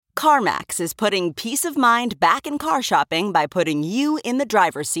CarMax is putting peace of mind back in car shopping by putting you in the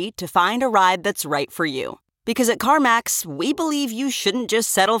driver's seat to find a ride that's right for you. Because at CarMax, we believe you shouldn't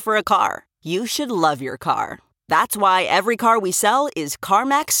just settle for a car. You should love your car. That's why every car we sell is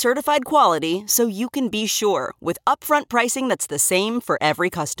CarMax certified quality, so you can be sure with upfront pricing that's the same for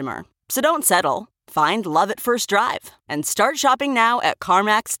every customer. So don't settle. Find love at first drive and start shopping now at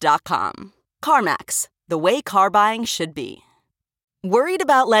CarMax.com. CarMax, the way car buying should be. Worried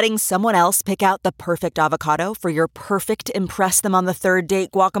about letting someone else pick out the perfect avocado for your perfect impress them on the third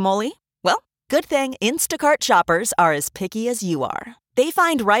date guacamole? Well, good thing Instacart shoppers are as picky as you are. They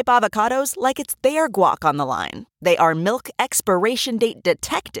find ripe avocados like it's their guac on the line. They are milk expiration date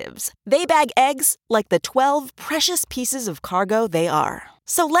detectives. They bag eggs like the 12 precious pieces of cargo they are.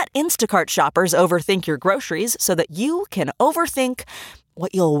 So let Instacart shoppers overthink your groceries so that you can overthink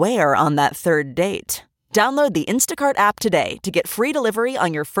what you'll wear on that third date. Download the Instacart app today to get free delivery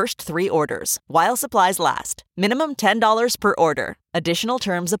on your first 3 orders, while supplies last. Minimum $10 per order. Additional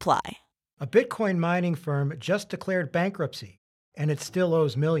terms apply. A Bitcoin mining firm just declared bankruptcy, and it still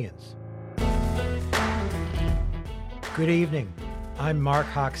owes millions. Good evening. I'm Mark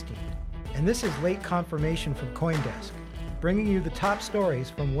Hochstein, and this is Late Confirmation from CoinDesk, bringing you the top stories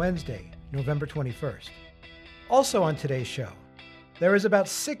from Wednesday, November 21st. Also on today's show, there is about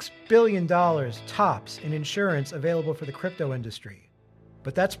 $6 billion tops in insurance available for the crypto industry,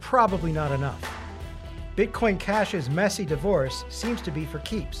 but that's probably not enough. Bitcoin Cash's messy divorce seems to be for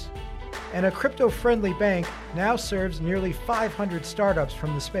keeps, and a crypto-friendly bank now serves nearly 500 startups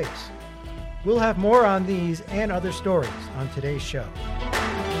from the space. We'll have more on these and other stories on today's show.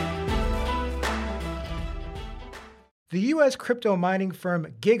 The U.S. crypto mining firm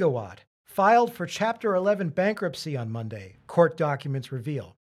Giga filed for Chapter 11 bankruptcy on Monday, court documents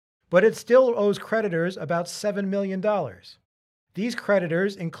reveal. But it still owes creditors about $7 million. These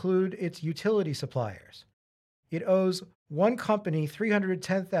creditors include its utility suppliers. It owes one company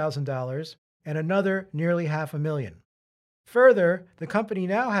 $310,000 and another nearly $500,000. Further, the company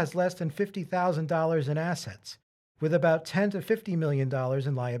now has less than $50,000 in assets, with about $10 to $50 million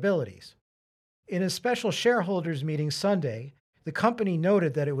in liabilities. In a special shareholders meeting Sunday, the company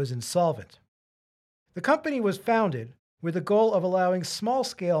noted that it was insolvent. The company was founded with the goal of allowing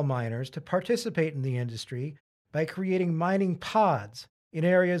small-scale miners to participate in the industry by creating mining pods in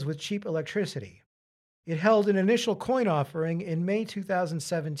areas with cheap electricity. It held an initial coin offering in May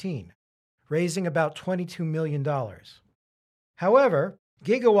 2017, raising about $22 million. However,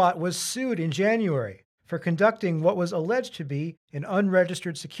 Giga was sued in January for conducting what was alleged to be an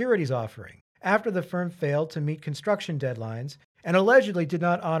unregistered securities offering after the firm failed to meet construction deadlines and allegedly did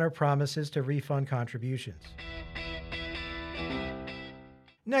not honor promises to refund contributions.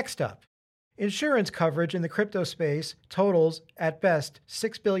 Next up, insurance coverage in the crypto space totals, at best,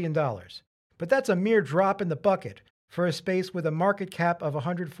 $6 billion. But that's a mere drop in the bucket for a space with a market cap of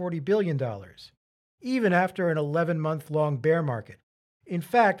 $140 billion, even after an 11-month-long bear market. In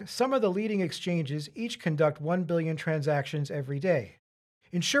fact, some of the leading exchanges each conduct 1 billion transactions every day.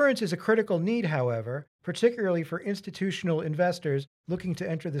 Insurance is a critical need, however, particularly for institutional investors looking to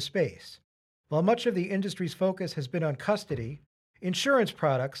enter the space. While much of the industry's focus has been on custody, insurance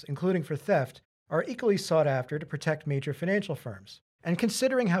products, including for theft, are equally sought after to protect major financial firms. And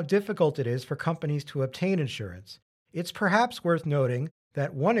considering how difficult it is for companies to obtain insurance, it's perhaps worth noting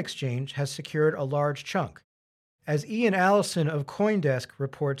that one exchange has secured a large chunk. As Ian Allison of CoinDesk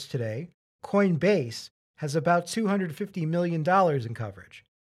reports today, Coinbase has about $250 million in coverage.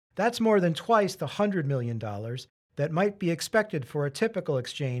 That's more than twice the $100 million that might be expected for a typical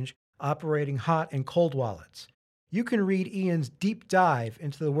exchange operating hot and cold wallets. You can read Ian's deep dive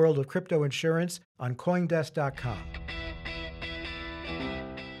into the world of crypto insurance on Coindesk.com.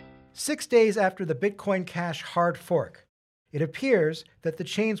 6 days after the Bitcoin Cash hard fork, it appears that the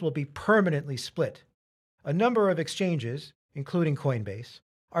chains will be permanently split. A number of exchanges, including Coinbase,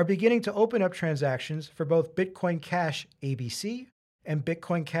 are beginning to open up transactions for both Bitcoin Cash ABC and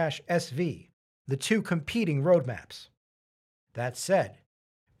Bitcoin Cash SV, the two competing roadmaps. That said,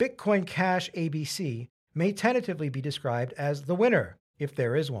 Bitcoin Cash ABC may tentatively be described as the winner, if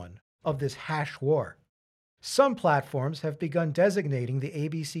there is one, of this hash war. Some platforms have begun designating the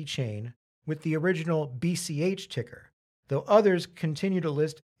ABC chain with the original BCH ticker, though others continue to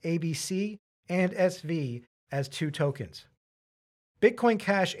list ABC and SV as two tokens. Bitcoin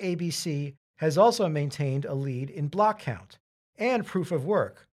Cash ABC has also maintained a lead in block count and proof of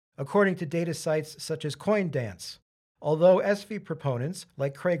work, according to data sites such as CoinDance, although SV proponents,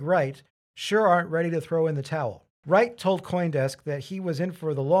 like Craig Wright, sure aren't ready to throw in the towel. Wright told CoinDesk that he was in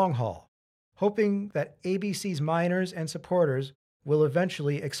for the long haul, hoping that ABC's miners and supporters will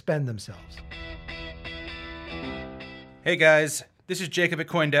eventually expend themselves. Hey guys, this is Jacob at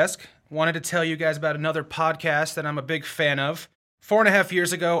CoinDesk. Wanted to tell you guys about another podcast that I'm a big fan of. 4.5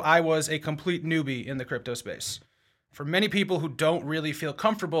 years ago, I was a complete newbie in the crypto space. For many people who don't really feel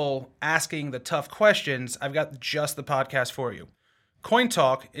comfortable asking the tough questions, I've got just the podcast for you. Coin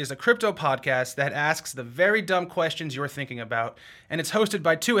Talk is a crypto podcast that asks the very dumb questions you're thinking about, and it's hosted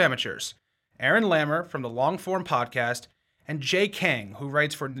by two amateurs, Aaron Lammer from the Long Form Podcast and Jay Kang, who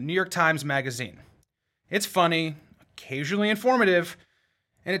writes for the New York Times Magazine. It's funny, occasionally informative,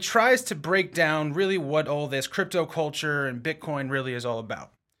 and it tries to break down really what all this crypto culture and Bitcoin really is all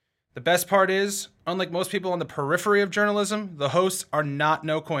about. The best part is, unlike most people on the periphery of journalism, the hosts are not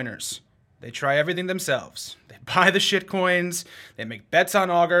no-coiners. They try everything themselves. They buy the shit coins, they make bets on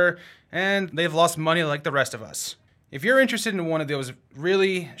Augur, and they've lost money like the rest of us. If you're interested in one of those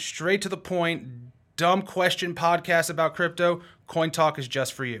really straight-to-the-point, dumb question podcasts about crypto, Coin Talk is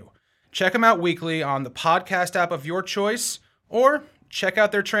just for you. Check them out weekly on the podcast app of your choice, or check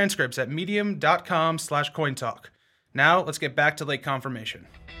out their transcripts at medium.com/cointalk. Now, let's get back to late confirmation.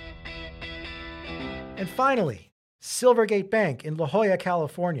 And finally, Silvergate Bank in La Jolla,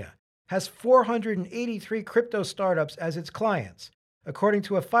 California, has 483 crypto startups as its clients, according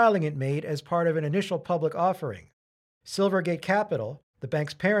to a filing it made as part of an initial public offering. Silvergate Capital, the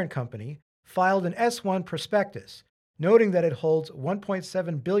bank's parent company, filed an S-1 prospectus, noting that it holds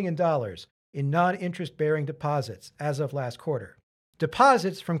 $1.7 billion in non-interest-bearing deposits as of last quarter.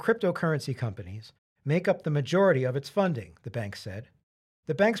 Deposits from cryptocurrency companies make up the majority of its funding, the bank said.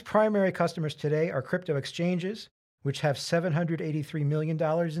 The bank's primary customers today are crypto exchanges, which have $783 million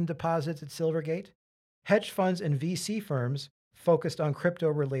in deposits at Silvergate, hedge funds and VC firms focused on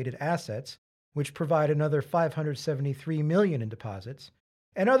crypto-related assets, which provide another $573 million in deposits,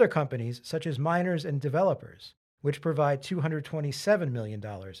 and other companies such as miners and developers, which provide $227 million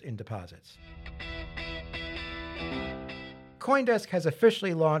in deposits. CoinDesk has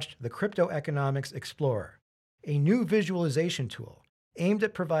officially launched the Crypto Economics Explorer, a new visualization tool aimed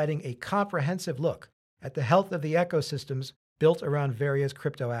at providing a comprehensive look at the health of the ecosystems built around various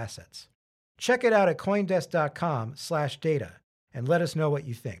crypto assets. Check it out at coindesk.com/data and let us know what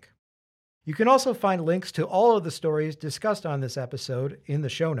you think. You can also find links to all of the stories discussed on this episode in the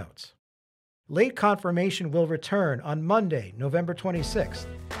show notes. Late Confirmation will return on Monday, November 26th.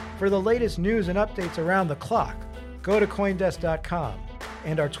 For the latest news and updates around the clock, go to coindesk.com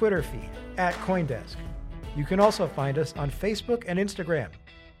and our Twitter feed @CoinDesk. You can also find us on Facebook and Instagram.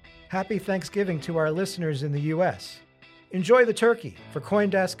 Happy Thanksgiving to our listeners in the U.S. Enjoy the turkey. For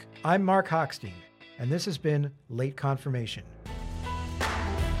CoinDesk, I'm Mark Hochstein, and this has been Late Confirmation.